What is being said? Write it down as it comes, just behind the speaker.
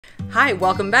Hi,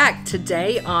 welcome back.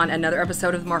 Today on another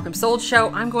episode of the Markham Sold Show,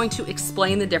 I'm going to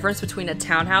explain the difference between a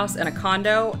townhouse and a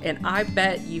condo, and I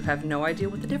bet you have no idea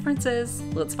what the difference is.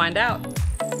 Let's find out.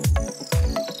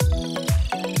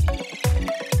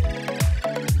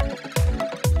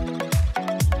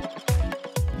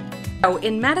 So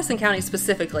in Madison County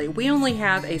specifically, we only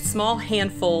have a small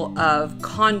handful of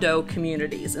condo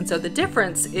communities, and so the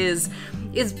difference is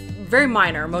very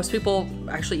minor. Most people,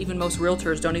 actually even most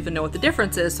realtors, don't even know what the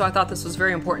difference is, so I thought this was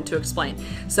very important to explain.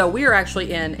 So we are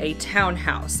actually in a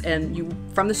townhouse, and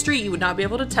from the street you would not be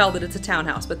able to tell that it's a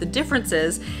townhouse, but the difference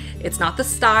is it's not the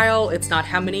style, it's not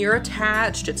how many are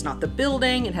attached, it's not the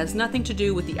building, it has nothing to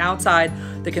do with the outside,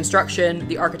 the construction,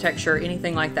 the architecture,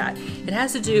 anything like that. It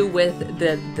has to do with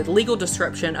the legal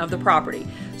description of the property.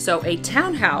 So a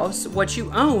townhouse, what you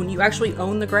own, you actually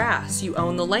own the grass, you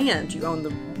own the land, you own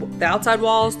the outside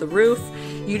walls, the roof.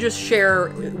 You just share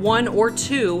one or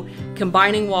two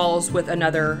combining walls with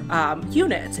another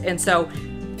unit. And so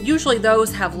usually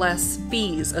those have less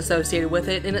fees associated with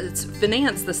it, and it's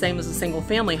financed the same as a single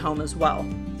family home as well.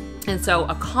 And so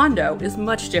a condo is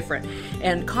much different,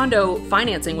 and condo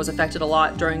financing was affected a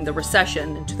lot during the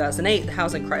recession in 2008, the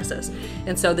housing crisis.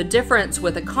 And so the difference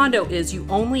with a condo is you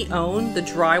only own the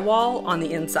drywall on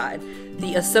the inside.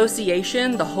 The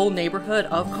association, the whole neighborhood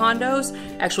of condos,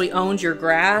 actually owns your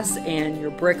grass and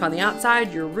your brick on the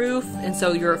outside, your roof, and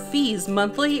so your fees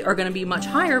monthly are going to be much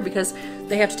higher because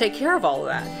they have to take care of all of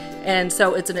that. And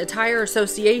so it's an entire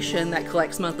association that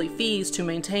collects monthly fees to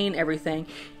maintain everything.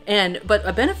 But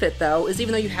a benefit though is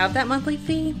even though you have that monthly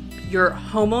fee, your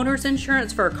homeowner's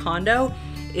insurance for a condo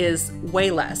is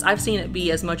way less. I've seen it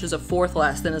be as much as a fourth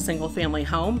less than a single family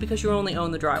home because you only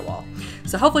own the drywall.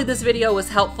 So hopefully this video was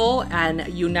helpful and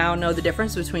you now know the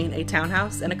difference between a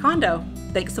townhouse and a condo.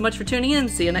 Thanks so much for tuning in.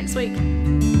 See you next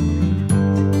week.